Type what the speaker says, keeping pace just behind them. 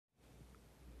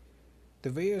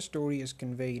The way a story is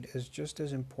conveyed is just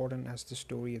as important as the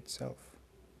story itself.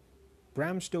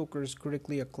 Bram Stoker's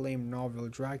critically acclaimed novel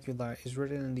Dracula is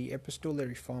written in the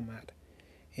epistolary format,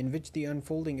 in which the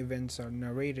unfolding events are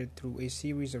narrated through a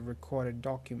series of recorded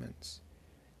documents.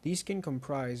 These can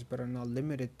comprise, but are not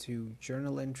limited to,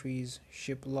 journal entries,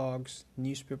 ship logs,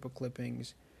 newspaper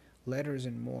clippings, letters,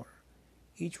 and more,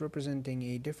 each representing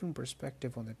a different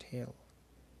perspective on the tale.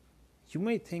 You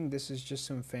might think this is just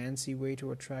some fancy way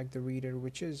to attract the reader,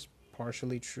 which is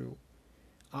partially true.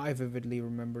 I vividly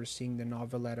remember seeing the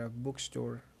novel at a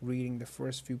bookstore, reading the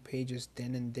first few pages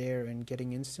then and there, and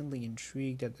getting instantly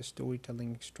intrigued at the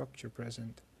storytelling structure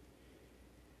present.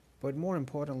 But more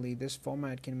importantly, this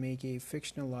format can make a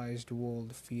fictionalized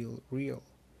world feel real.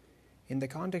 In the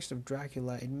context of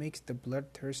Dracula, it makes the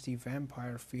bloodthirsty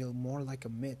vampire feel more like a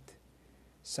myth,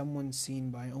 someone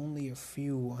seen by only a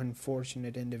few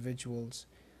unfortunate individuals,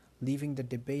 leaving the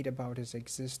debate about his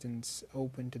existence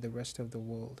open to the rest of the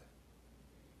world.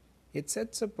 It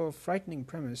sets up a frightening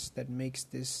premise that makes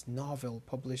this novel,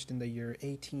 published in the year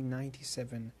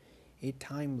 1897, a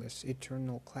timeless,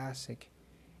 eternal classic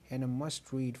and a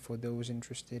must read for those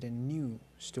interested in new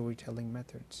storytelling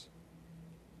methods.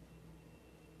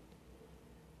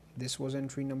 This was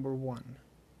entry number 1,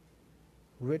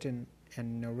 written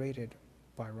and narrated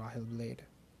by Rahil Blade.